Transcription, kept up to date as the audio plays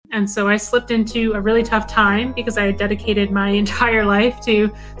And so I slipped into a really tough time because I had dedicated my entire life to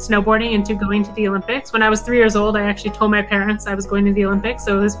snowboarding and to going to the Olympics. When I was 3 years old, I actually told my parents I was going to the Olympics.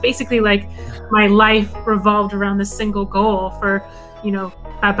 So it was basically like my life revolved around this single goal for,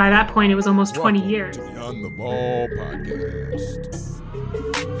 by that point, it was almost 20 years. To the On the Ball podcast.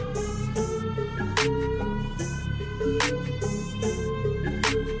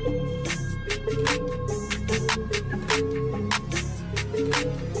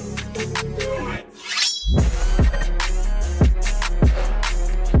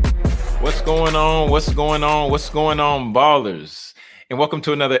 What's going on, ballers? And welcome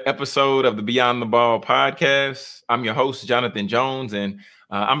to another episode of the Beyond the Ball podcast. I'm your host, Jonathan Jones, and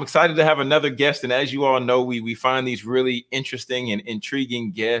I'm excited to have another guest. And as you all know, we find these really interesting and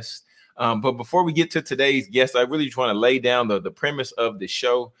intriguing guests. But before we get to today's guest, I really just want to lay down the premise of the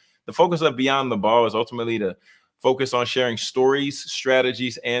show. The focus of Beyond the Ball is ultimately to focus on sharing stories,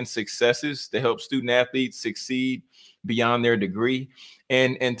 strategies, and successes to help student athletes succeed beyond their degree.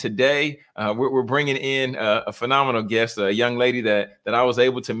 And today we're bringing in a phenomenal guest, a young lady that I was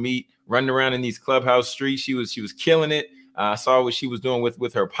able to meet running around in these clubhouse streets. She was killing it. I saw what she was doing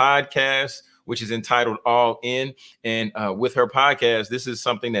with her podcast, which is entitled All In. And with her podcast, this is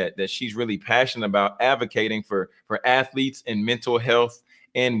something that she's really passionate about, advocating for athletes and mental health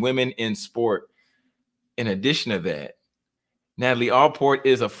and women in sport. In addition to that, Natalie Allport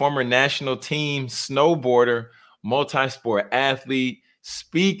is a former national team snowboarder, multi-sport athlete,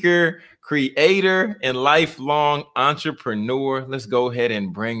 speaker, creator, and lifelong entrepreneur. Let's go ahead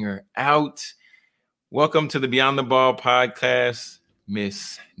and bring her out. Welcome to the Beyond the Ball podcast,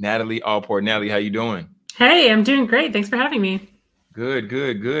 Miss Natalie Allport. Natalie, how you doing? Hey, I'm doing great. Thanks for having me. Good.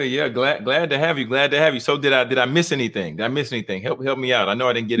 Yeah, glad to have you. So did I miss anything? Help me out. I know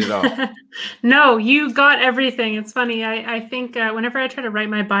I didn't get it all. No, you got everything. It's funny. I think whenever I try to write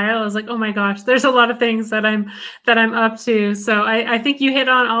my bio, I was like, oh my gosh, there's a lot of things that I'm up to. So I think you hit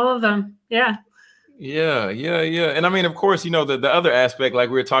on all of them. Yeah. Yeah. And I mean, of course, the other aspect, like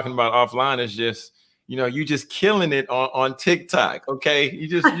we were talking about offline, is just, you just killing it on TikTok. Okay. You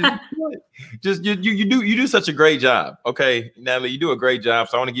do such a great job. Okay. Natalie, you do a great job.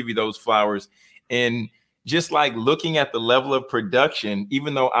 So I want to give you those flowers. And just like looking at the level of production,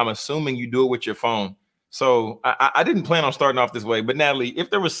 even though I'm assuming you do it with your phone. So I didn't plan on starting off this way, but Natalie, if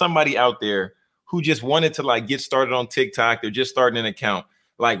there was somebody out there who just wanted to like get started on TikTok, they're just starting an account,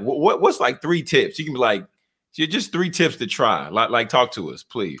 like what's like 3 tips? You can be like, just 3 tips to try. Like talk to us,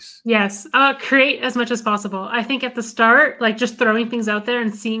 please. Yes. Create as much as possible. I think at the start, like just throwing things out there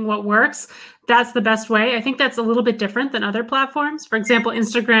and seeing what works, that's the best way. I think that's a little bit different than other platforms. For example,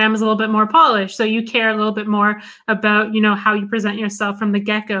 Instagram is a little bit more polished. So you care a little bit more about, how you present yourself from the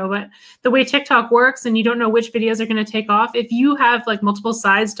get-go. But the way TikTok works, and you don't know which videos are going to take off, if you have like multiple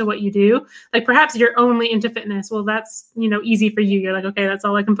sides to what you do, like perhaps you're only into fitness. Well, that's, easy for you. You're like, okay, that's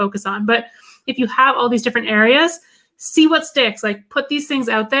all I can focus on. But if you have all these different areas, see what sticks. Like put these things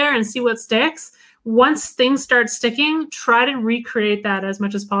out there and see what sticks. Once things start sticking, try to recreate that as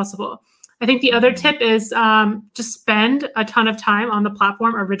much as possible. I think the other tip is just spend a ton of time on the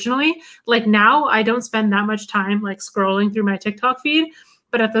platform originally. Like now, I don't spend that much time like scrolling through my TikTok feed.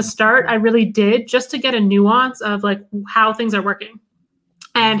 But at the start, I really did, just to get a nuance of like how things are working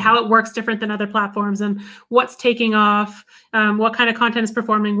and how it works different than other platforms and what's taking off, what kind of content is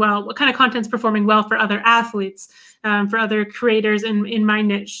performing well, what kind of content is performing well for other athletes, for other creators in my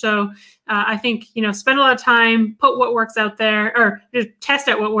niche. So I think, spend a lot of time, put what works out there, or just test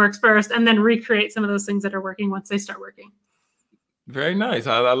out what works first, and then recreate some of those things that are working once they start working. Very nice.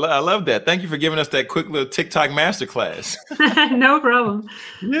 I love that. Thank you for giving us that quick little TikTok masterclass. No problem.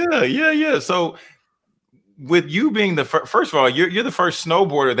 Yeah. So with you being the first of all, you're the first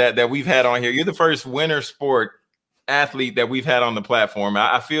snowboarder that we've had on here. You're the first winter sport athlete that we've had on the platform.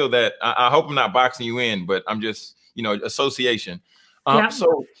 I feel that I hope I'm not boxing you in, but I'm just, association. Yeah.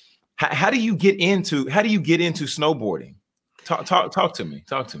 So how do you get into snowboarding? Talk to me.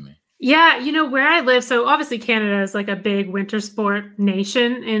 Yeah, where I live, so obviously Canada is like a big winter sport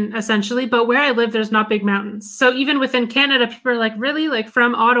nation essentially, but where I live, there's not big mountains. So even within Canada, people are like, really? Like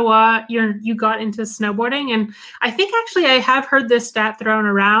from Ottawa, you got into snowboarding? And I think actually I have heard this stat thrown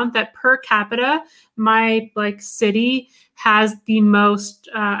around that per capita, my like city has the most,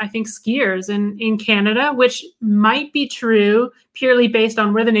 I think, skiers in Canada, which might be true purely based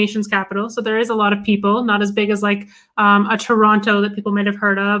on we're the nation's capital. So there is a lot of people, not as big as like a Toronto that people might have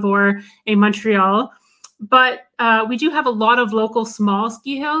heard of or a Montreal. But we do have a lot of local small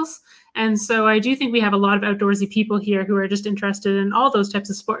ski hills. And so I do think we have a lot of outdoorsy people here who are just interested in all those types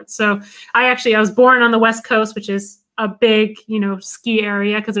of sports. So I was born on the West Coast, which is a big, ski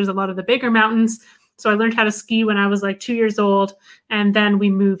area because there's a lot of the bigger mountains. So I learned how to ski when I was like 2 years old. And then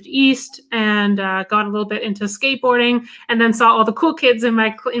we moved east and got a little bit into skateboarding, and then saw all the cool kids in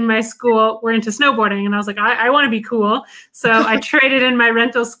my school were into snowboarding. And I was like, I want to be cool. So I traded in my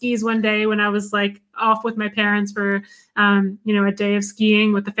rental skis one day when I was like off with my parents for, a day of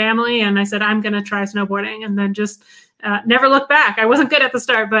skiing with the family. And I said, I'm going to try snowboarding, and then just never looked back. I wasn't good at the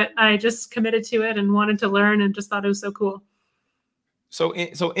start, but I just committed to it and wanted to learn and just thought it was so cool. So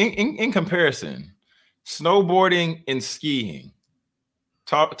in comparison, snowboarding and skiing,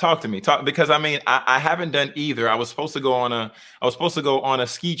 talk to me, because I haven't done either. I was supposed to go on a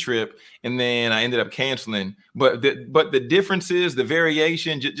ski trip, and then I ended up canceling. But the differences, the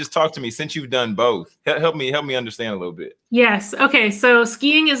variation, just talk to me, since you've done both. Help me understand a little bit. Yes. Okay. So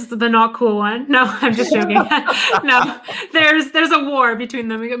skiing is the not cool one. No, I'm just joking. No, there's a war between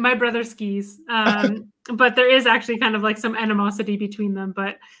them. My brother skis, but there is actually kind of like some animosity between them.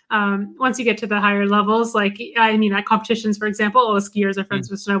 But once you get to the higher levels, like at competitions, for example, all the skiers are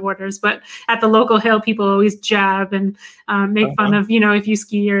friends with snowboarders. But at the local hill, people always jab and make fun of if you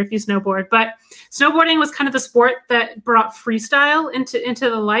ski or if you snowboard. But snowboarding was kind of the sport that brought freestyle into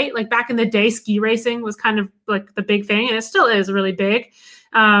the light. Like back in the day, ski racing was kind of like the big thing, and it still is really big.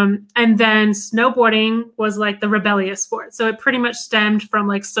 And then snowboarding was like the rebellious sport. So it pretty much stemmed from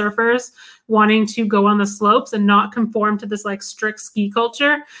like surfers wanting to go on the slopes and not conform to this like strict ski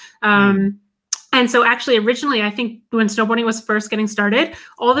culture. And so actually originally, I think when snowboarding was first getting started,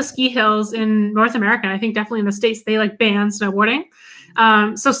 all the ski hills in North America, I think definitely in the States, they like banned snowboarding.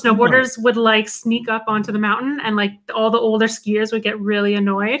 So snowboarders would like sneak up onto the mountain, and like all the older skiers would get really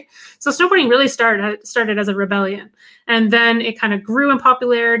annoyed. So snowboarding really started as a rebellion, and then it kind of grew in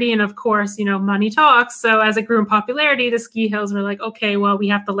popularity. And of course, money talks. So as it grew in popularity, the ski hills were like, okay, well, we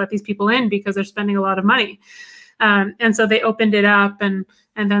have to let these people in because they're spending a lot of money. And so they opened it up, and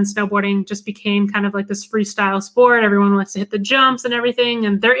then snowboarding just became kind of like this freestyle sport. Everyone wants to hit the jumps and everything.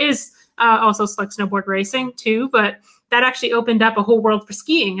 And there is also like snowboard racing too, but that actually opened up a whole world for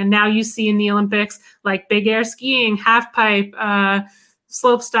skiing. And now you see in the Olympics, like big air skiing, half pipe,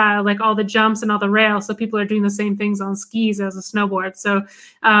 slope style, like all the jumps and all the rails. So people are doing the same things on skis as a snowboard. So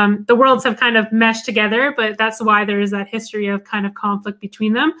the worlds have kind of meshed together, but that's why there is that history of kind of conflict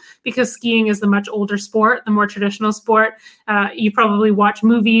between them, because skiing is the much older sport, the more traditional sport. You probably watch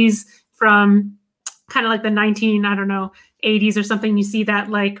movies from kind of like the 80s or something. You see that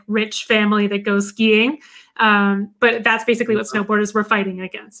like rich family that goes skiing. But that's basically what snowboarders were fighting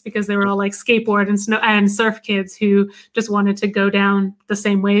against, because they were all like skateboard and surf kids who just wanted to go down the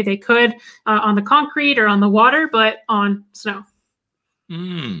same way they could on the concrete or on the water, but on snow.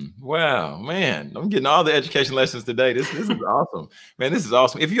 Wow, man, I'm getting all the education lessons today. This is awesome, man. This is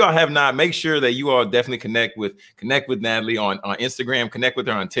awesome. If you all have not, make sure that you all definitely connect with Natalie on Instagram, connect with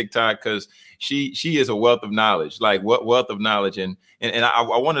her on TikTok, because she is a wealth of knowledge, like wealth of knowledge. And I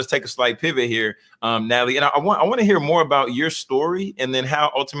want to take a slight pivot here, Natalie, and I want to hear more about your story, and then how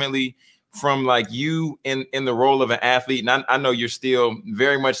ultimately from like you in the role of an athlete. And I know you're still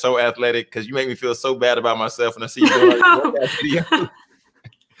very much so athletic, because you make me feel so bad about myself when I see you doing like workout videos.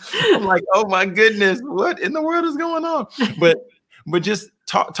 I'm like, oh my goodness, what in the world is going on? But just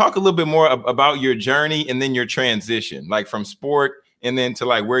talk a little bit more about your journey, and then your transition, like from sport and then to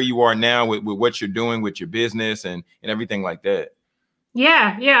like where you are now with what you're doing with your business and everything like that.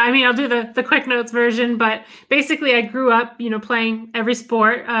 Yeah. I mean, I'll do the quick notes version, but basically I grew up, playing every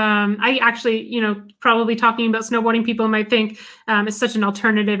sport. I actually, probably talking about snowboarding, people might think it's such an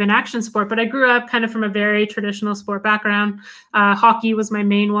alternative and action sport, but I grew up kind of from a very traditional sport background. Hockey was my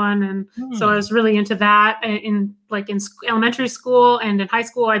main one. And so I was really into that in elementary school and in high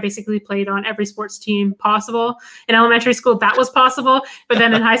school. I basically played on every sports team possible. In elementary school, that was possible. But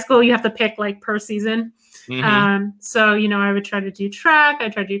then in high school, you have to pick like per season. So, I would try to do track. I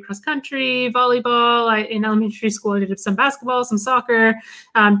tried to do cross country, volleyball. In elementary school, I did some basketball, some soccer,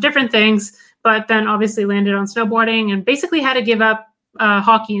 different things, but then obviously landed on snowboarding and basically had to give up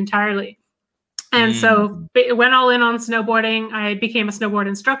hockey entirely. And so it went all in on snowboarding. I became a snowboard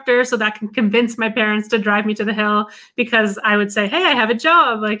instructor, so that can convince my parents to drive me to the hill, because I would say, hey, I have a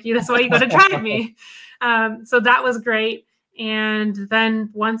job. Like, that's why you got to drive me. So that was great. And then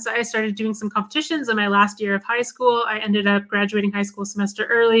once I started doing some competitions in my last year of high school, I ended up graduating high school semester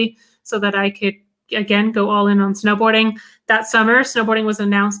early so that I could, again, go all in on snowboarding. That summer, snowboarding was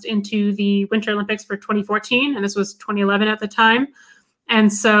announced into the Winter Olympics for 2014, and this was 2011 at the time.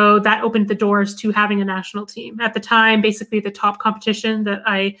 And so that opened the doors to having a national team. At the time, basically the top competition that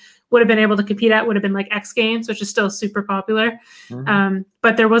I would have been able to compete at would have been like X Games, which is still super popular.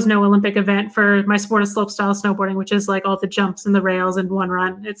 But there was no Olympic event for my sport of slopestyle snowboarding, which is like all the jumps and the rails in one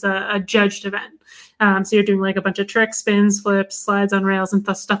run. It's a judged event. So you're doing like a bunch of tricks, spins, flips, slides on rails,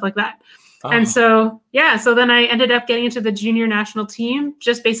 and stuff like that. And so, so then I ended up getting into the junior national team,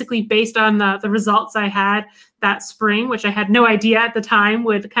 just basically based on the results I had that spring, which I had no idea at the time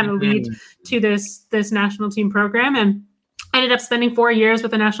would kind of lead to this national team program. And I ended up spending 4 years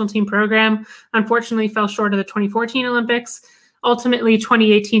with the national team program. Unfortunately, fell short of the 2014 Olympics. Ultimately,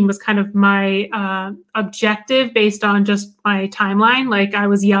 2018 was kind of my objective based on just my timeline. Like I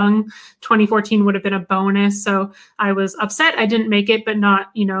was young, 2014 would have been a bonus. So I was upset I didn't make it, but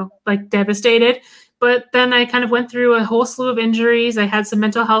not, like devastated. But then I kind of went through a whole slew of injuries. I had some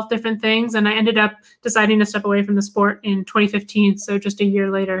mental health, different things, and I ended up deciding to step away from the sport in 2015. So just a year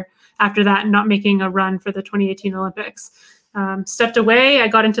later after that, not making a run for the 2018 Olympics. Stepped away. I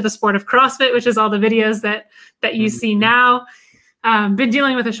got into the sport of CrossFit, which is all the videos that you see now. Been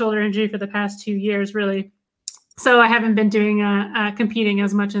dealing with a shoulder injury for the past 2 years, really. So I haven't been doing competing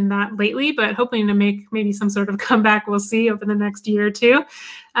as much in that lately, but hoping to make maybe some sort of comeback. We'll see over the next year or two.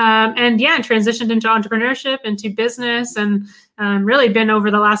 Transitioned into entrepreneurship, into business, and really been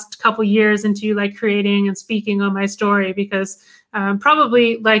over the last couple years into like creating and speaking on my story because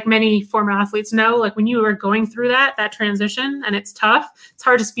probably like many former athletes know, like when you are going through that transition and it's tough, it's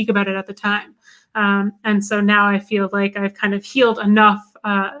hard to speak about it at the time. And so now I feel like I've kind of healed enough.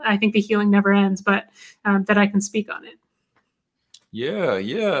 I think the healing never ends, but that I can speak on it.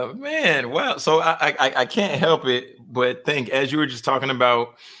 Yeah, man. Wow. So I can't help it but think, as you were just talking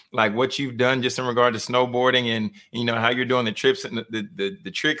about like what you've done just in regard to snowboarding and how you're doing the trips and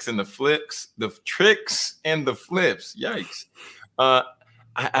the tricks and the flips, Yikes.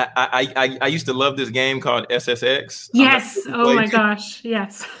 I used to love this game called SSX. Yes. Oh my gosh.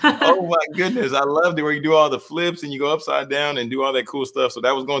 Yes. Oh my goodness. I loved it where you do all the flips and you go upside down and do all that cool stuff. So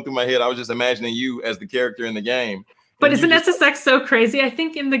that was going through my head. I was just imagining you as the character in the game. But isn't SSX so crazy? I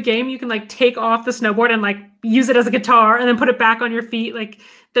think in the game you can like take off the snowboard and like use it as a guitar and then put it back on your feet. Like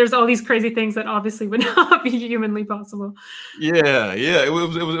there's all these crazy things that obviously would not be humanly possible. Yeah. It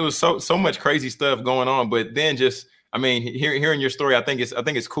was so much crazy stuff going on. But then hearing your story, I think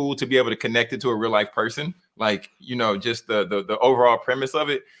it's cool to be able to connect it to a real life person, like just the overall premise of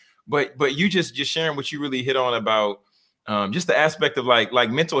it. But you just sharing what you really hit on about just the aspect of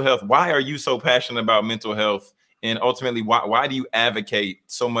like mental health. Why are you so passionate about mental health, and ultimately why do you advocate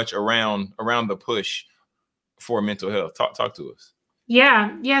so much around the push for mental health? Talk to us.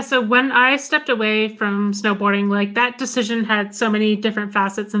 Yeah. So when I stepped away from snowboarding, like that decision had so many different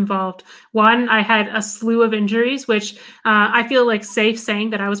facets involved. One, I had a slew of injuries, which I feel like safe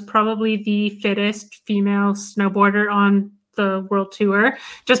saying that I was probably the fittest female snowboarder on the world tour,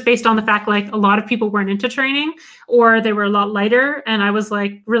 just based on the fact like a lot of people weren't into training or they were a lot lighter. And I was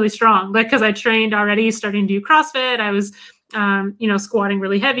like really strong, like because I trained already, starting to do CrossFit. I was squatting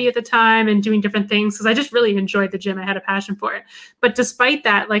really heavy at the time and doing different things because I just really enjoyed the gym. I had a passion for it. But despite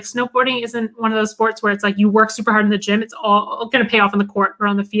that, like snowboarding isn't one of those sports where it's like you work super hard in the gym. It's all going to pay off on the court or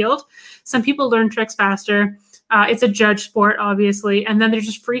on the field. Some people learn tricks faster. It's a judge sport, obviously. And then there's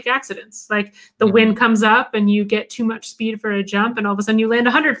just freak accidents. Like the wind comes up and you get too much speed for a jump. And all of a sudden you land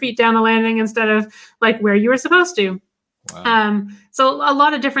 100 feet down the landing instead of like where you were supposed to. Wow. So a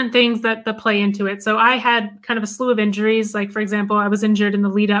lot of different things that play into it. So I had kind of a slew of injuries. Like, for example, I was injured in the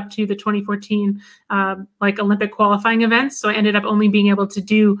lead up to the 2014 Olympic qualifying events. So I ended up only being able to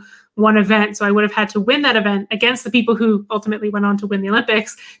do one event. So I would have had to win that event against the people who ultimately went on to win the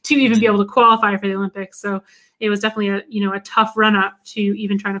Olympics to even be able to qualify for the Olympics. So it was definitely a tough run up to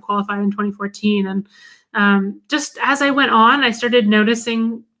even trying to qualify in 2014. And just as I went on, I started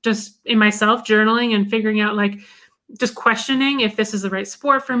noticing just in myself journaling and figuring out like, just questioning if this is the right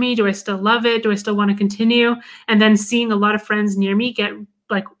sport for me. Do I still love it? Do I still want to continue? And then seeing a lot of friends near me get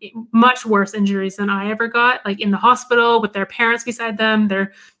like much worse injuries than I ever got, like in the hospital with their parents beside them.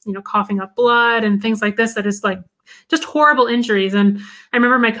 They're, coughing up blood and things like this. That is like just horrible injuries. And I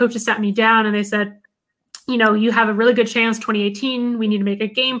remember my coaches sat me down and they said, you have a really good chance 2018. We need to make a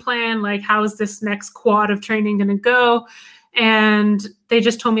game plan. Like, how is this next quad of training going to go? And they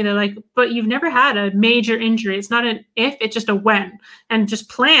just told me, they're like, but you've never had a major injury. It's not an if, it's just a when. And just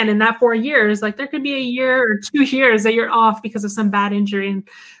plan in that 4 years. Like there could be a year or 2 years that you're off because of some bad injury. And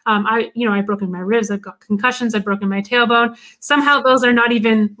I've broken my ribs. I've got concussions. I've broken my tailbone. Somehow those are not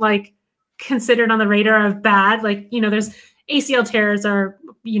even like considered on the radar of bad. Like, there's ACL tears are,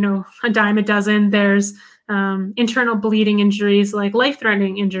 a dime a dozen. There's internal bleeding injuries, like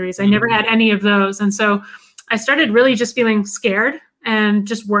life-threatening injuries. I never had any of those. And so I started really just feeling scared and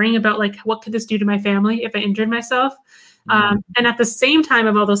just worrying about like, what could this do to my family if I injured myself? And at the same time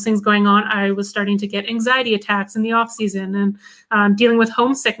of all those things going on, I was starting to get anxiety attacks in the off season and dealing with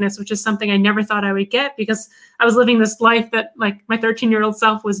homesickness, which is something I never thought I would get because I was living this life that like my 13-year-old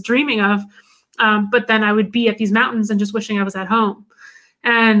self was dreaming of. But then I would be at these mountains and just wishing I was at home.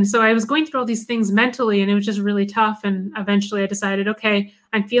 And so I was going through all these things mentally, and it was just really tough. And eventually I decided, okay,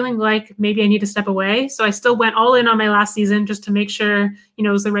 I'm feeling like maybe I need to step away. So I still went all in on my last season just to make sure, it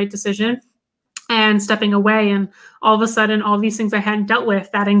was the right decision. And stepping away, and all of a sudden, all these things I hadn't dealt with,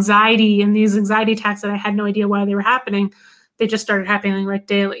 that anxiety and these anxiety attacks that I had no idea why they were happening, they just started happening like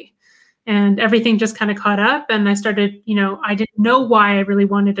daily. And everything just kind of caught up. And I started, I didn't know why I really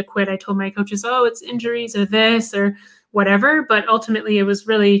wanted to quit. I told my coaches, oh, it's injuries or this or whatever. But ultimately, it was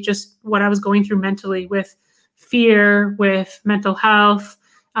really just what I was going through mentally with fear, with mental health.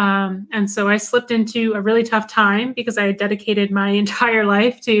 And so I slipped into a really tough time because I had dedicated my entire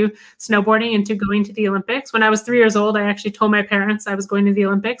life to snowboarding and to going to the Olympics. When I was 3 years old, I actually told my parents I was going to the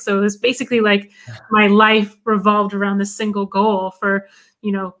Olympics. So it was basically like my life revolved around this single goal for,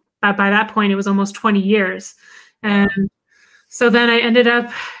 by that point, it was almost 20 years. And so then I ended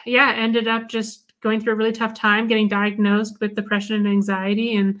up just going through a really tough time, getting diagnosed with depression and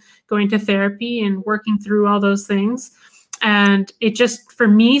anxiety and going to therapy and working through all those things. And it just, for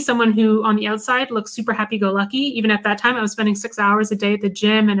me, someone who on the outside looks super happy-go-lucky, even at that time, I was spending 6 hours a day at the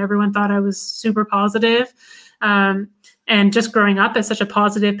gym and everyone thought I was super positive. And just growing up as such a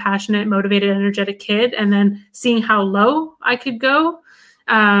positive, passionate, motivated, energetic kid, and then seeing how low I could go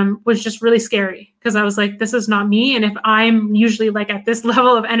was just really scary because I was like, this is not me. And if I'm usually like at this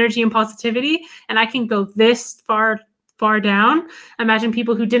level of energy and positivity and I can go this far down, imagine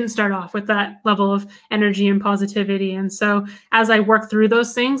people who didn't start off with that level of energy and positivity. And so as I worked through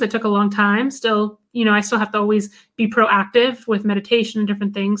those things, it took a long time. Still, I still have to always be proactive with meditation and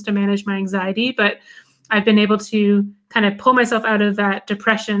different things to manage my anxiety, but I've been able to kind of pull myself out of that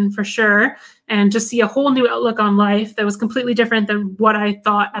depression for sure and just see a whole new outlook on life that was completely different than what I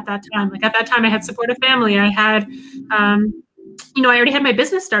thought at that time. Like at that time I had supportive family. I had, I already had my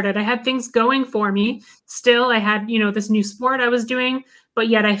business started. I had things going for me. Still, I had, this new sport I was doing, but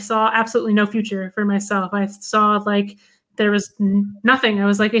yet I saw absolutely no future for myself. I saw like there was nothing. I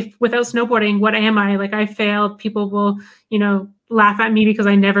was like, if without snowboarding, what am I? Like I failed. People will, laugh at me because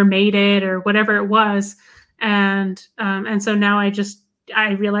I never made it or whatever it was. And so now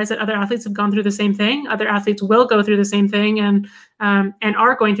I realize that other athletes have gone through the same thing. Other athletes will go through the same thing and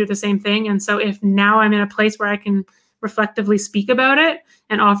are going through the same thing. And so if now I'm in a place where I can reflectively speak about it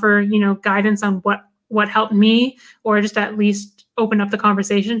and offer, guidance on what helped me, or just at least open up the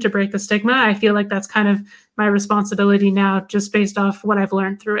conversation to break the stigma, I feel like that's kind of my responsibility now, just based off what I've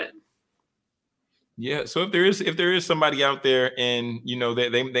learned through it. Yeah. So if there is somebody out there and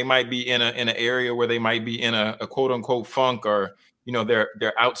they might be in an area where they might be in a quote unquote funk, or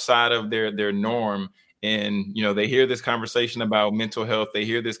they're outside of their norm, and they hear this conversation about mental health, they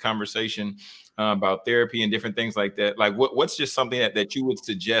hear this conversation about therapy and different things like that. Like what's just something that you would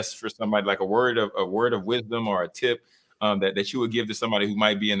suggest for somebody, like a word of wisdom or a tip that you would give to somebody who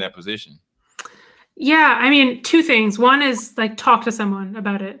might be in that position? Yeah, I mean, two things. One is like talk to someone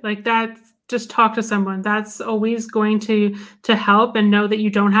about it. Like that, just talk to someone. That's always going to help, and know that you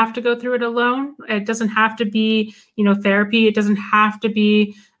don't have to go through it alone. It doesn't have to be, therapy. It doesn't have to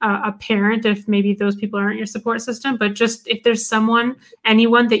be a parent if maybe those people aren't your support system, but just if there's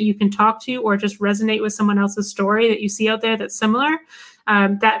anyone that you can talk to, or just resonate with someone else's story that you see out there that's similar,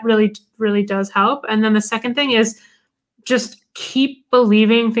 that really, really does help. And then the second thing is just keep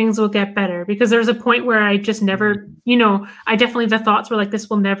believing things will get better, because there's a point where I just never, I definitely, the thoughts were like, this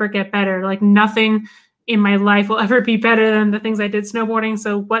will never get better. Like nothing in my life will ever be better than the things I did snowboarding.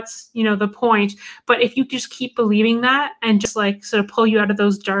 So what's, the point? But if you just keep believing that and just like sort of pull you out of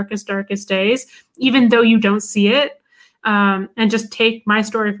those darkest days, even though you don't see it, and just take my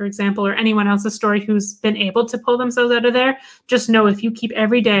story, for example, or anyone else's story who's been able to pull themselves out of there, just know if you keep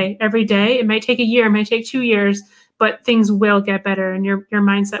every day, it might take a year, it might take 2 years, but things will get better and your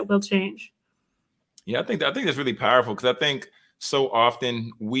mindset will change. Yeah, I think that's really powerful, because I think so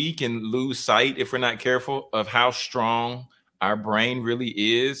often we can lose sight, if we're not careful, of how strong our brain really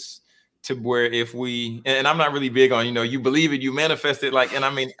is, to where if we, and I'm not really big on, you believe it, you manifest it, like, and I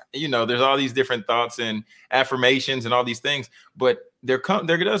mean, there's all these different thoughts and affirmations and all these things, but there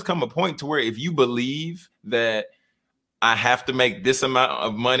does come a point to where if you believe that I have to make this amount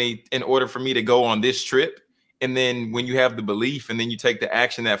of money in order for me to go on this trip, And then when you have the belief and then you take the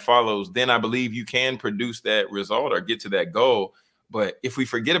action that follows, then I believe you can produce that result or get to that goal. But if we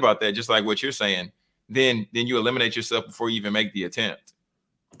forget about that, just like what you're saying, then you eliminate yourself before you even make the attempt.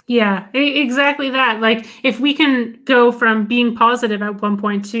 Yeah, exactly that. Like if we can go from being positive at one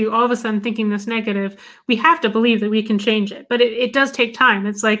point to all of a sudden thinking this negative, we have to believe that we can change it. But it does take time.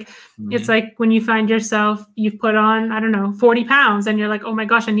 It's like when you find yourself, you've put on, I don't know, 40 pounds and you're like, oh my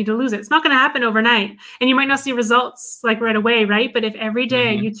gosh, I need to lose it. It's not going to happen overnight. And you might not see results like right away, right? But if every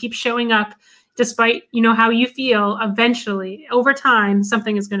day you keep showing up despite, how you feel, eventually over time,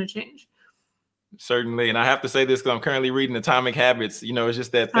 something is going to change. Certainly. And I have to say this because I'm currently reading Atomic Habits. It's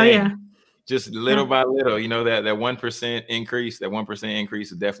just that thing. Oh, yeah. Just little by little, that 1% increase, that 1%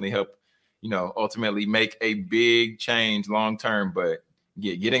 increase will definitely help, ultimately make a big change long term. But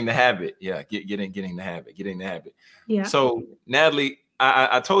getting the habit. Yeah. Getting the habit. Yeah. So Natalie,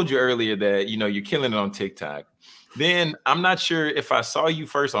 I told you earlier that, you're killing it on TikTok. Then I'm not sure if I saw you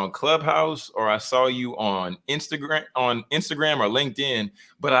first on Clubhouse or I saw you on Instagram or LinkedIn,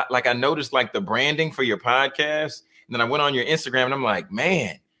 but I noticed like the branding for your podcast. And then I went on your Instagram and I'm like,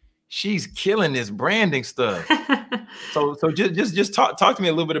 man, she's killing this branding stuff. So just talk to me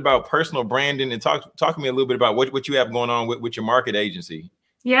a little bit about personal branding and talk to me a little bit about what you have going on with your market agency.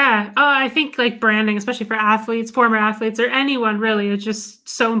 Yeah. Oh, I think like branding, especially for athletes, former athletes, or anyone really, is just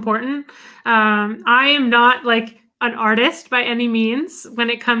so important. I am not like an artist by any means when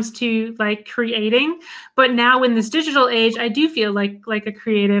it comes to like creating, but now in this digital age, I do feel like a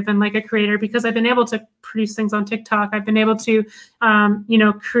creative and like a creator because I've been able to produce things on TikTok. I've been able to,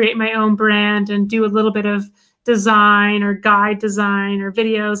 create my own brand and do a little bit of design or guide design or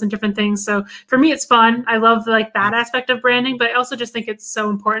videos and different things. So for me, it's fun. I love like that aspect of branding, but I also just think it's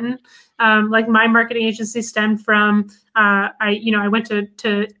so important. Like my marketing agency stemmed from, I went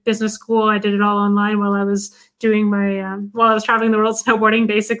to business school. I did it all online while I was doing while I was traveling the world snowboarding,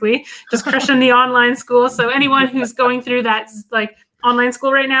 basically just crushing the online school. So anyone who's going through that, like online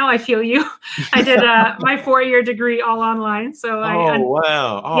school right now, I feel you. I did my 4-year degree all online. So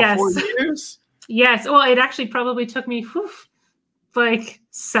wow. Oh, yes. 4 years? Yes. Well, it actually probably took me like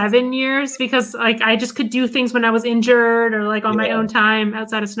 7 years because like I just could do things when I was injured or like on my own time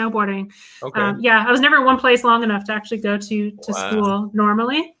outside of snowboarding. Okay. I was never in one place long enough to actually go to school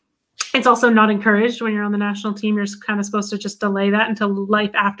normally. It's also not encouraged when you're on the national team. You're kind of supposed to just delay that until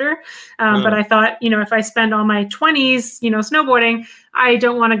life after. But I thought, if I spend all my 20s, snowboarding, I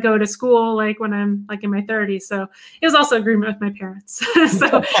don't want to go to school like when I'm like in my 30s. So it was also agreement with my parents.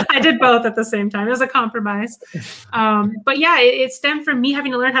 So I did both at the same time. It was a compromise. But yeah, it stemmed from me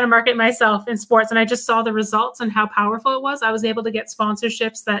having to learn how to market myself in sports. And I just saw the results and how powerful it was. I was able to get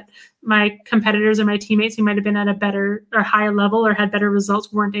sponsorships that my competitors or my teammates who might have been at a better or higher level or had better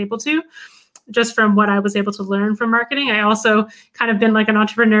results weren't able to, just from what I was able to learn from marketing. I also kind of been like an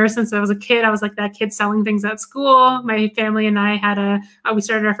entrepreneur since I was a kid. I was like that kid selling things at school. My family and I had we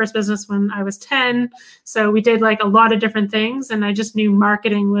started our first business when I was 10. So we did like a lot of different things. And I just knew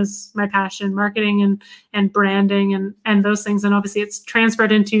marketing was my passion, marketing and branding and those things. And obviously it's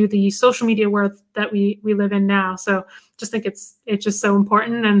transferred into the social media world that we live in now. So just think it's just so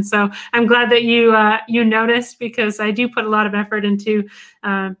important. And so I'm glad that you noticed because I do put a lot of effort into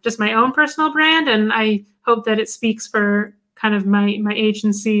just my own personal brand. And I hope that it speaks for kind of my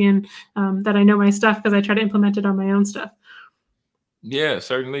agency and that I know my stuff because I try to implement it on my own stuff. Yeah,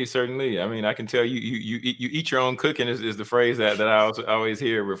 certainly. I mean, I can tell you eat your own cooking is the phrase that I also always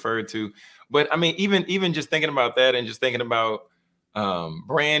hear referred to. But I mean, even just thinking about that and just thinking about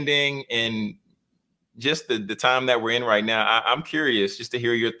branding and just the time that we're in right now, I'm curious just to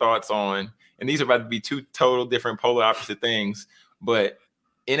hear your thoughts on, and these are about to be two total different polar opposite things, but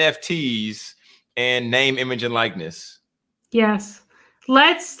NFTs and name, image, and likeness. Yes.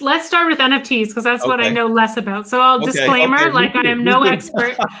 Let's start with NFTs because that's what I know less about. So I'll disclaimer, like I am no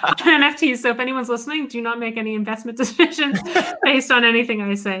expert on NFTs. So if anyone's listening, do not make any investment decisions based on anything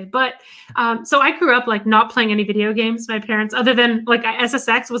I say. But so I grew up like not playing any video games. My parents, other than like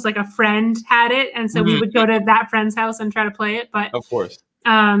SSX was like a friend had it. And so we would go to that friend's house and try to play it. But of course.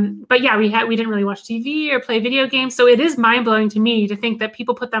 But yeah, we didn't really watch TV or play video games. So it is mind blowing to me to think that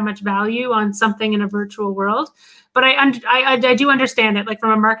people put that much value on something in a virtual world. But I do understand it, like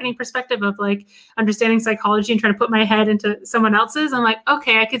from a marketing perspective of like understanding psychology and trying to put my head into someone else's. I'm like,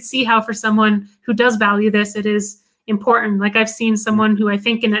 okay, I could see how for someone who does value this, it is important. Like I've seen someone who I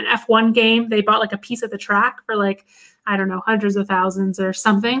think in an F1 game, they bought like a piece of the track for like, I don't know, hundreds of thousands or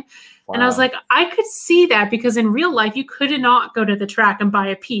something. Wow. And I was like, I could see that because in real life, you could not go to the track and buy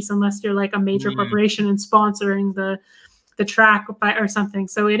a piece unless you're like a major corporation and sponsoring the track or something.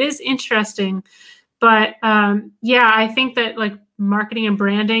 So it is interesting. But yeah, I think that like marketing and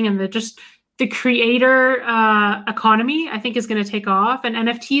branding and the creator economy, I think is going to take off. And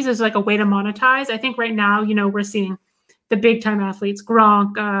NFTs is like a way to monetize. I think right now, we're seeing the big time athletes,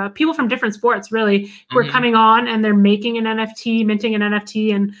 Gronk, people from different sports really who are coming on and they're making an NFT, minting an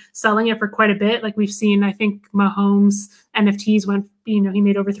NFT and selling it for quite a bit. Like we've seen, I think Mahomes NFTs went, he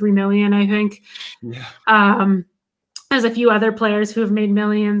made over 3 million, I think. Yeah. There's a few other players who have made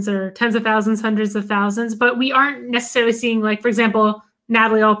millions or tens of thousands, hundreds of thousands, but we aren't necessarily seeing, like, for example,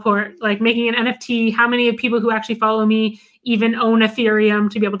 Natalie Allport, like making an NFT. How many people who actually follow me even own Ethereum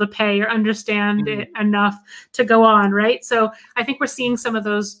to be able to pay or understand it enough to go on, right? So I think we're seeing some of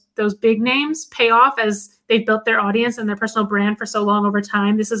those big names pay off as they've built their audience and their personal brand for so long over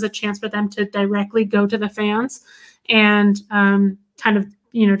time. This is a chance for them to directly go to the fans and kind of,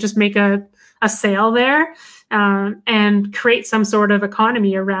 just make a sale there. And create some sort of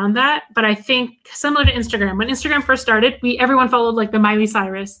economy around that. But I think similar to Instagram, when Instagram first started, everyone followed like the Miley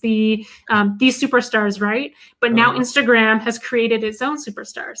Cyrus, these superstars, right? But now Instagram has created its own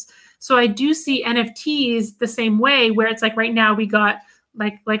superstars. So I do see NFTs the same way, where it's like right now we got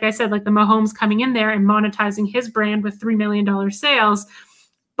like I said, like the Mahomes coming in there and monetizing his brand with $3 million sales.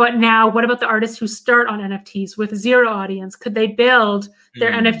 But now what about the artists who start on NFTs with zero audience? Could they build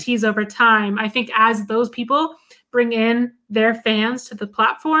their NFTs over time? I think as those people bring in their fans to the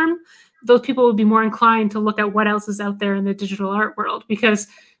platform, those people will be more inclined to look at what else is out there in the digital art world, because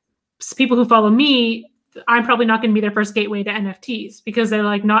people who follow me, I'm probably not going to be their first gateway to NFTs because they're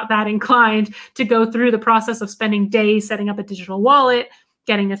like not that inclined to go through the process of spending days setting up a digital wallet,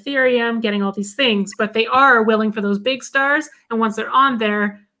 getting Ethereum, getting all these things, but they are willing for those big stars. And once they're on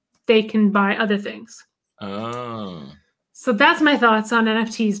there, they can buy other things. Oh. So that's my thoughts on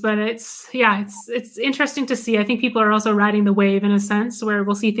NFTs, but it's interesting to see. I think people are also riding the wave in a sense where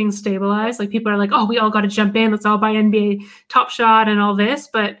we'll see things stabilize. Like people are like, oh, we all got to jump in. Let's all buy NBA Top Shot and all this,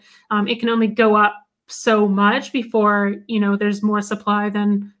 but it can only go up so much before, there's more supply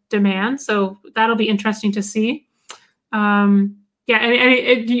than demand. So that'll be interesting to see.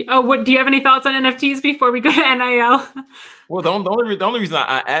 Yeah. Do you have any thoughts on NFTs before we go to NIL? Well, the only reason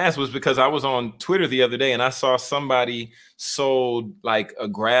I asked was because I was on Twitter the other day and I saw somebody sold like a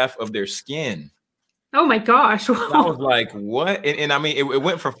graph of their skin. Oh my gosh! I was like, what? And I mean, it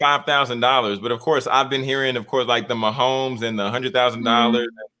went for $5,000. But of course, I've been hearing, like the Mahomes and the $100,000.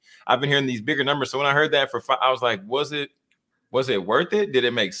 I've been hearing these bigger numbers. So when I heard that I was like, was it worth it? Did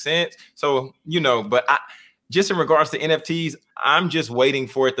it make sense? So but just in regards to NFTs, I'm just waiting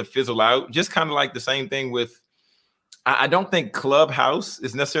for it to fizzle out. Just kind of like the same thing with. I don't think Clubhouse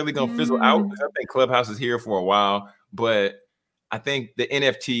is necessarily going to fizzle out, because I think Clubhouse is here for a while, but I think the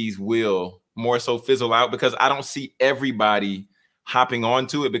NFTs will more so fizzle out because I don't see everybody hopping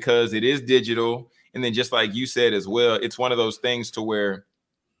onto it because it is digital. And then just like you said as well, it's one of those things to where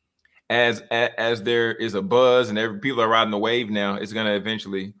as there is a buzz and people are riding the wave now, it's going to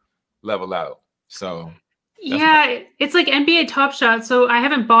eventually level out. So it's like NBA Top Shot. So I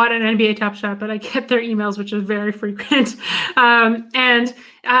haven't bought an NBA Top Shot, but I get their emails, which is very frequent. And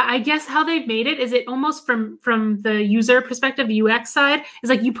I guess how they've made it is it almost from the user perspective, the UX side, is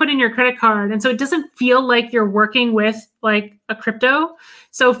like you put in your credit card. And so it doesn't feel like you're working with like a crypto.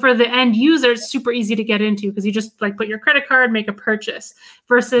 So for the end user, it's super easy to get into because you just like put your credit card, make a purchase,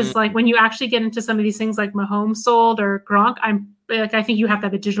 versus like when you actually get into some of these things like Mahomes sold or Gronk, I think you have to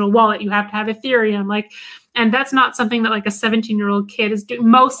have a digital wallet. You have to have Ethereum, and that's not something that like a 17-year-old kid is doing.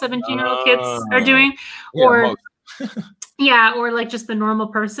 Most 17-year-old kids are doing, or or like just the normal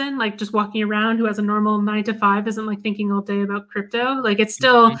person, like just walking around who has a normal 9 to 5 isn't like thinking all day about crypto. Like it's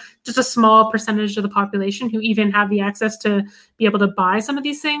still just a small percentage of the population who even have the access to be able to buy some of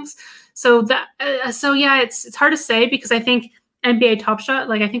these things. So it's hard to say because I think NBA Top Shot,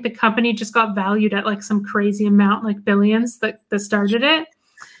 like I think the company just got valued at like some crazy amount, like billions that started it.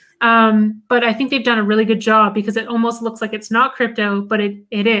 But I think they've done a really good job because it almost looks like it's not crypto, but it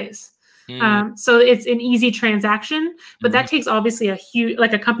is. So it's an easy transaction, but that takes obviously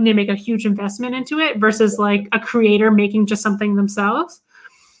a company to make a huge investment into it versus like a creator making just something themselves.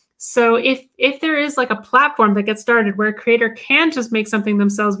 So if there is like a platform that gets started where a creator can just make something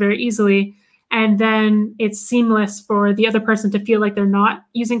themselves very easily, and then it's seamless for the other person to feel like they're not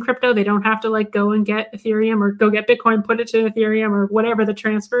using crypto. They don't have to like go and get Ethereum or go get Bitcoin, put it to Ethereum or whatever the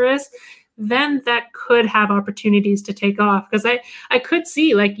transfer is. Then that could have opportunities to take off. Because I could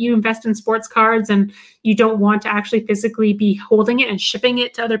see like you invest in sports cards and you don't want to actually physically be holding it and shipping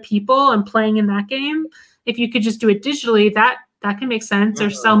it to other people and playing in that game. If you could just do it digitally, that can make sense, or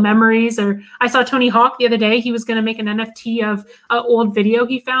sell memories. Or I saw Tony Hawk the other day. He was going to make an NFT of an old video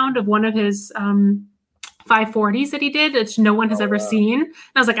he found of one of his 540s that he did, which no one has ever seen. And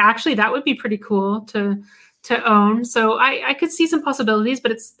I was like, actually, that would be pretty cool to own. So I could see some possibilities,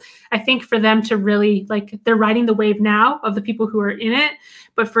 but I think for them to really, like, they're riding the wave now of the people who are in it,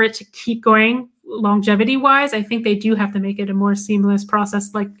 but for it to keep going longevity wise, I think they do have to make it a more seamless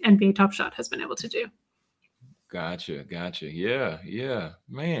process like NBA Top Shot has been able to do. Gotcha. Yeah,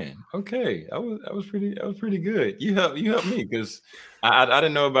 man. Okay, that was pretty good. You helped me because I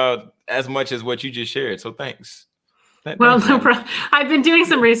didn't know about as much as what you just shared. So thanks. Well, Thanks, no Natalie. problem. I've been doing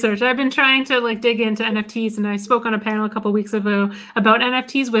some research. I've been trying to like dig into NFTs, and I spoke on a panel a couple weeks ago about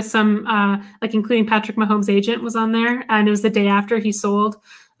NFTs with some, like including Patrick Mahomes' agent was on there, and it was the day after he sold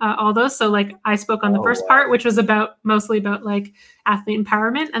all those. So like I spoke on the first part, which was mostly about like athlete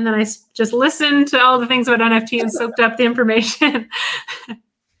empowerment, and then I just listened to all the things about NFT and soaked up the information.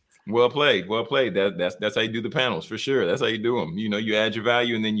 Well played. That's how you do the panels for sure. That's how you do them. You add your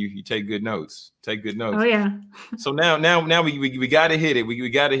value and then you take good notes. Oh yeah. So now we gotta hit it. We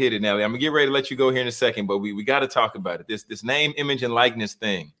gotta hit it, Natalie. I'm gonna get ready to let you go here in a second, but we gotta talk about it. This name, image, and likeness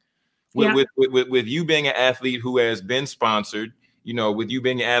thing. With you being an athlete who has been sponsored, with you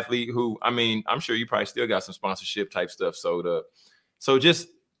being an athlete who, I mean, I'm sure you probably still got some sponsorship type stuff sewed up. So just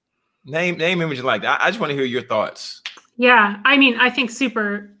name, image, and likeness. I just want to hear your thoughts. Yeah, I mean, I think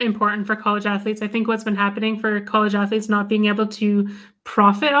super important for college athletes. I think what's been happening for college athletes not being able to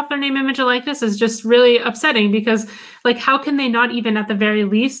profit off their name, image, and likeness is just really upsetting because, like, how can they not even at the very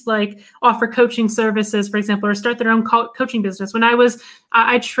least, like, offer coaching services, for example, or start their own coaching business? When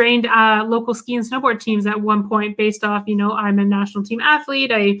I trained local ski and snowboard teams at one point based off, I'm a national team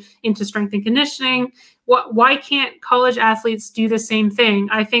athlete, I into strength and conditioning. Why can't college athletes do the same thing?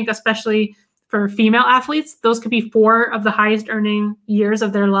 I think especially for female athletes, those could be 4 of the highest earning years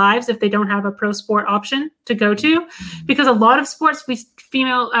of their lives if they don't have a pro sport option to go to, because a lot of sports,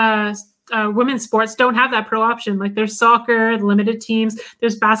 women's sports don't have that pro option. Like there's soccer, limited teams,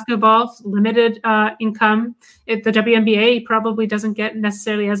 there's basketball, limited income. The WNBA probably doesn't get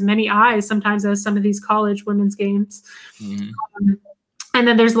necessarily as many eyes sometimes as some of these college women's games. Mm-hmm. And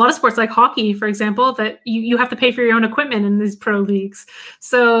then there's a lot of sports like hockey, for example, that you have to pay for your own equipment in these pro leagues.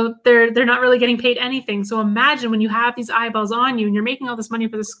 So they're not really getting paid anything. So imagine when you have these eyeballs on you and you're making all this money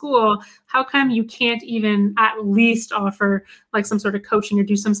for the school, how come you can't even at least offer like some sort of coaching or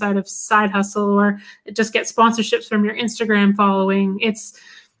do some sort of side hustle or just get sponsorships from your Instagram following?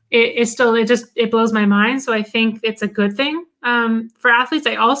 It blows my mind. So I think it's a good thing. For athletes,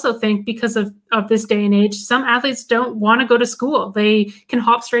 I also think because of this day and age, some athletes don't want to go to school. They can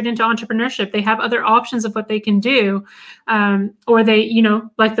hop straight into entrepreneurship. They have other options of what they can do. Or they,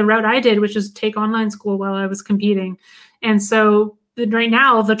 like the route I did, which is take online school while I was competing. And so right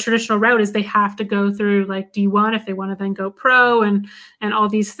now, the traditional route is they have to go through like D1 if they want to then go pro and all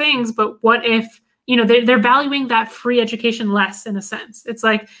these things. But what if, they're valuing that free education less in a sense. It's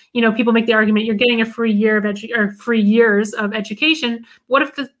like, people make the argument, you're getting a free year of free years of education. What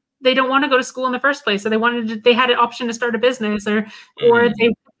if they don't want to go to school in the first place? So they had an option to start a business or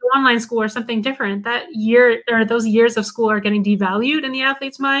they online school or something different. That year or those years of school are getting devalued in the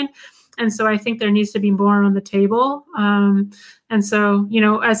athlete's mind. And so I think there needs to be more on the table. And so,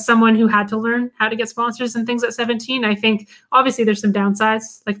 as someone who had to learn how to get sponsors and things at 17, I think obviously there's some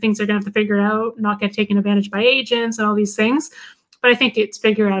downsides, like things are going to have to figure out, not get taken advantage by agents and all these things. But I think it's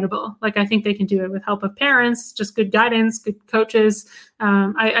figure outable. Like, I think they can do it with help of parents, just good guidance, good coaches.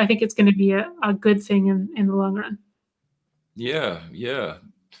 I think it's going to be a good thing in the long run. Yeah.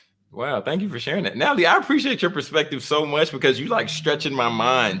 Wow, thank you for sharing that. Natalie, I appreciate your perspective so much because you like stretching my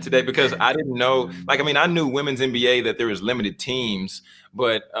mind today because I didn't know, I knew women's NBA that there was limited teams,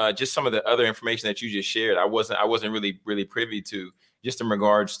 but just some of the other information that you just shared, I wasn't really privy to, just in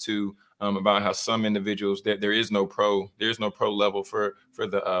regards to about how some individuals that there is no pro level for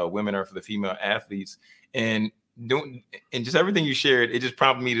the women or for the female athletes. And just everything you shared, it just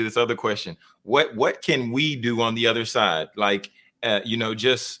prompted me to this other question. What can we do on the other side? Like,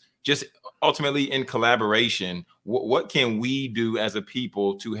 just ultimately in collaboration, what can we do as a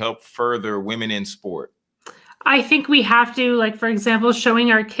people to help further women in sport? I think we have to, like, for example,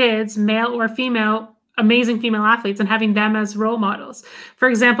 showing our kids, male or female, amazing female athletes and having them as role models. For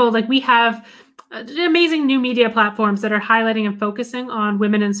example, like we have amazing new media platforms that are highlighting and focusing on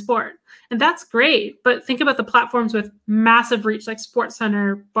women in sport. And that's great. But think about the platforms with massive reach, like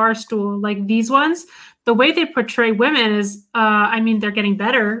SportsCenter, Barstool, like these ones. The way they portray women is, they're getting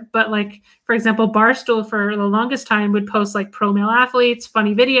better. But like, for example, Barstool for the longest time would post like pro male athletes,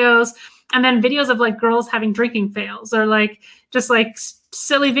 funny videos, and then videos of like girls having drinking fails or like just like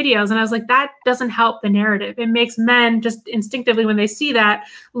silly videos. And I was like, that doesn't help the narrative. It makes men just instinctively, when they see that,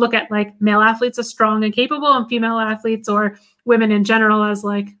 look at like male athletes as strong and capable, and female athletes or women in general as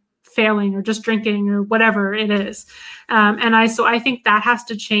like failing or just drinking or whatever it is. So I think that has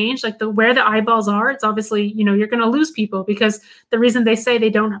to change. Like where the eyeballs are, it's obviously, you're going to lose people, because the reason they say they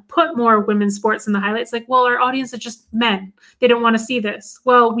don't put more women's sports in the highlights, like, well, our audience is just men. They don't want to see this.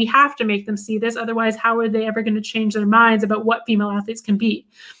 Well, we have to make them see this. Otherwise, how are they ever going to change their minds about what female athletes can be?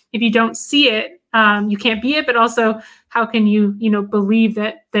 If you don't see it, you can't be it, but also how can you, believe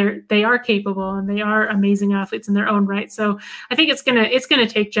that they are capable and they are amazing athletes in their own right? So I think it's gonna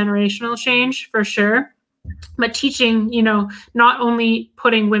take generational change for sure, but teaching, not only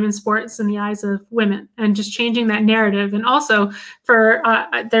putting women's sports in the eyes of women and just changing that narrative, and also for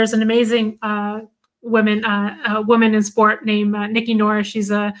there's an amazing woman in sport named Nikki Norris.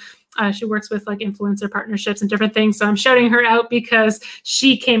 She works with like influencer partnerships and different things. So I'm shouting her out because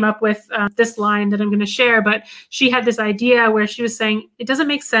she came up with this line that I'm going to share. But she had this idea where she was saying it doesn't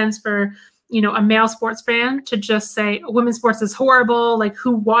make sense for, a male sports fan to just say women's sports is horrible, like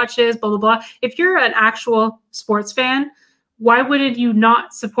who watches, blah, blah, blah. If you're an actual sports fan, why wouldn't you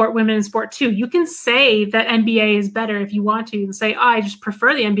not support women in sport too? You can say that NBA is better if you want to, and say, I just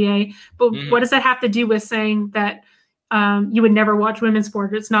prefer the NBA. But what does that have to do with saying that you would never watch women's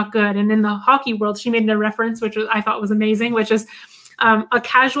sport? It's not good. And in the hockey world, she made a reference, which I thought was amazing, which is a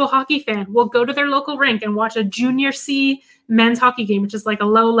casual hockey fan will go to their local rink and watch a junior C men's hockey game, which is like a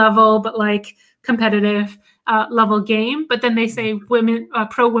low level, but like competitive level game. But then they say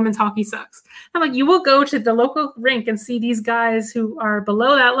pro women's hockey sucks. I'm like, you will go to the local rink and see these guys who are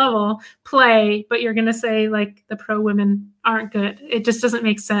below that level play, but you're going to say like the pro women aren't good. It just doesn't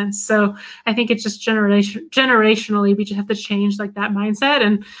make sense. So I think it's just generationally, we just have to change like that mindset.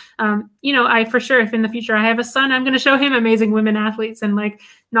 And, I, for sure, if in the future I have a son, I'm going to show him amazing women athletes and like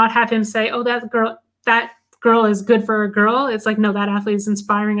not have him say, oh, that girl is good for a girl. It's like, no, that athlete is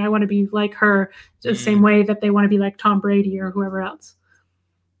inspiring. I want to be like her the same way that they want to be like Tom Brady or whoever else.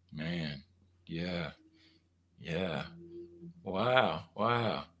 Man. Yeah.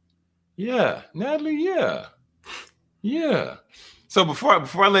 Wow. Yeah. Natalie. Yeah. So before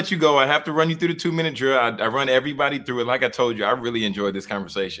I let you go, I have to run you through the 2-minute drill. I run everybody through it. Like I told you, I really enjoyed this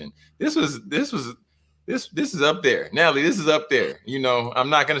conversation. This is up there. Natalie, this is up there. I'm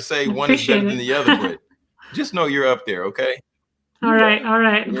not going to say one is better than the other, but just know you're up there. Okay. All right.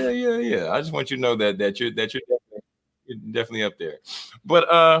 Yeah. I just want you to know that you're definitely up there.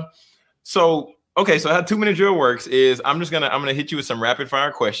 But so how 2-minute drill works is I'm gonna hit you with some rapid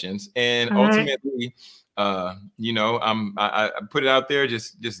fire questions, and ultimately, I put it out there,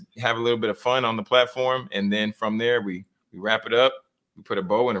 just have a little bit of fun on the platform, and then from there we wrap it up, we put a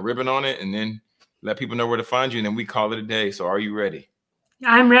bow and a ribbon on it, and then let people know where to find you, and then we call it a day. So are you ready?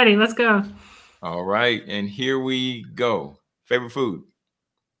 I'm ready. Let's go. All right, and here we go. Favorite food?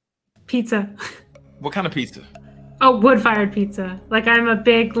 Pizza. What kind of pizza? Oh, wood-fired pizza. Like I'm a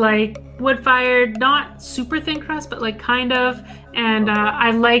big like wood-fired, not super thin crust, but like kind of. And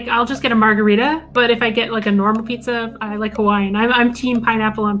I'll just get a margarita. But if I get like a normal pizza, I like Hawaiian. I'm team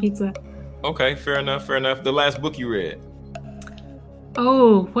pineapple on pizza. Okay, fair enough. The last book you read?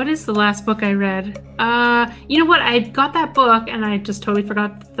 Oh, what is the last book I read? You know what? I got that book and I just totally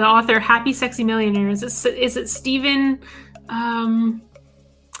forgot the author. Happy Sexy Millionaire. Is it Stephen?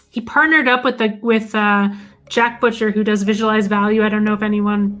 He partnered up with Jack Butcher, who does Visualize Value. I don't know if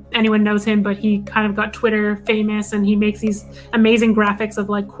anyone knows him, but he kind of got Twitter famous, and he makes these amazing graphics of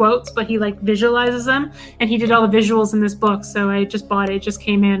like quotes, but he like visualizes them, and he did all the visuals in this book. So I just bought it. It just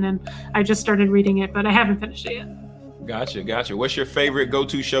came in, and I just started reading it, but I haven't finished it yet. Gotcha. What's your favorite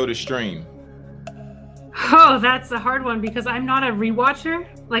go-to show to stream? Oh, that's a hard one because I'm not a rewatcher.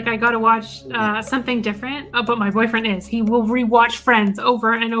 Like I got to watch something different, but my boyfriend is. He will rewatch Friends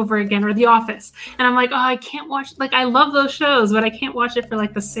over and over again, or The Office. And I'm like, oh, I can't watch, like I love those shows, but I can't watch it for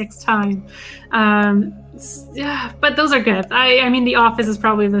like the 6th time. Yeah, but those are good. I mean, The Office is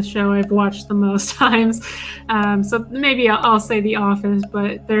probably the show I've watched the most times. So maybe I'll say The Office,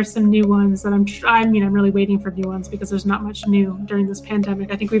 but there's some new ones that I'm really waiting for new ones because there's not much new during this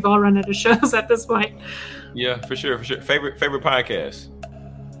pandemic. I think we've all run out of shows at this point. Yeah, for sure. Favorite podcast?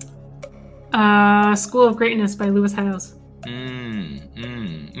 School of Greatness by Lewis Howes.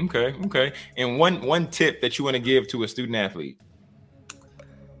 Okay. And one tip that you want to give to a student athlete?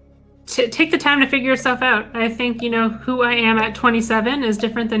 Take the time to figure yourself out. I think, who I am at 27 is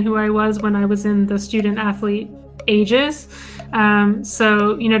different than who I was when I was in the student athlete ages.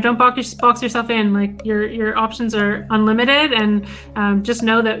 So, don't box yourself in. Like your options are unlimited, and just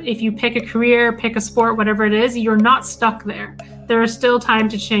know that if you pick a career, pick a sport, whatever it is, you're not stuck there. there is still time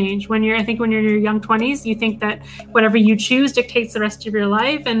to change. I think when you're in your young 20s, you think that whatever you choose dictates the rest of your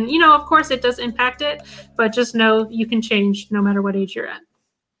life. And, of course it does impact it, but just know you can change no matter what age you're at.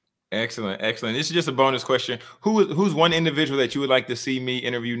 Excellent. This is just a bonus question. Who's one individual that you would like to see me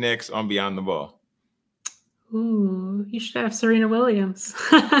interview next on Beyond the Ball? Ooh, you should have Serena Williams.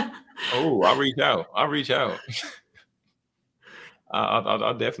 Oh, I'll reach out.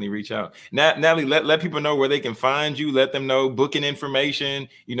 I'll definitely reach out. Natalie, let people know where they can find you. Let them know booking information.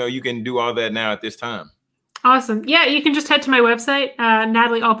 You can do all that now at this time. Awesome. Yeah, you can just head to my website,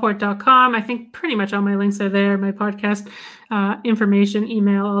 natalieallport.com. I think pretty much all my links are there, my podcast information,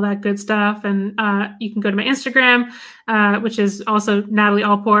 email, all that good stuff. And you can go to my Instagram, which is also Natalie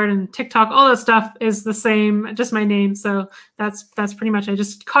Allport, and TikTok. All that stuff is the same, just my name. So that's pretty much, I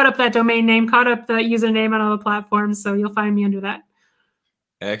just caught up that domain name, caught up the username on all the platforms. So you'll find me under that.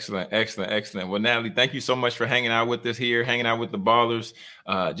 Excellent. Well, Natalie, thank you so much for hanging out with us here, hanging out with the ballers,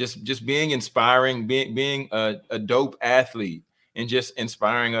 just being inspiring, being a dope athlete, and just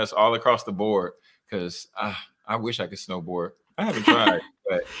inspiring us all across the board. Because I wish I could snowboard. I haven't tried,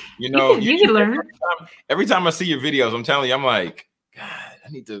 but you can learn. Every time I see your videos, I'm telling you, I'm like, God,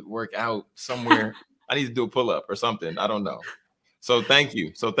 I need to work out somewhere. I need to do a pull-up or something. I don't know. So thank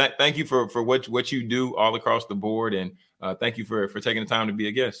you. Thank you for what you do all across the board, and thank you for taking the time to be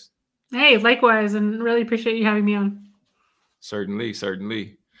a guest. Hey, likewise, and really appreciate you having me on. Certainly.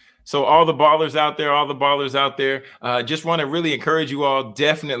 So all the ballers out there, just want to really encourage you all,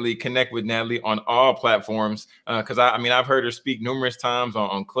 definitely connect with Natalie on all platforms. Because I've heard her speak numerous times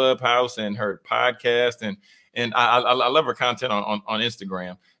on Clubhouse and her podcast, and I love her content on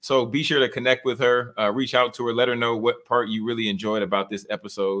Instagram. So be sure to connect with her, reach out to her, let her know what part you really enjoyed about this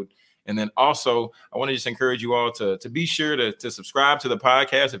episode. And then also, I want to just encourage you all to be sure to subscribe to the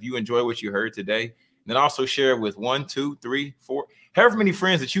podcast if you enjoy what you heard today. And then also share with 1, 2, 3, 4, however many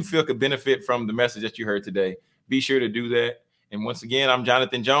friends that you feel could benefit from the message that you heard today. Be sure to do that. And once again, I'm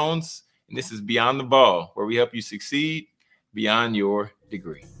Jonathan Jones, and this is Beyond the Ball, where we help you succeed beyond your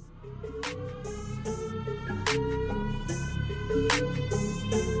degree.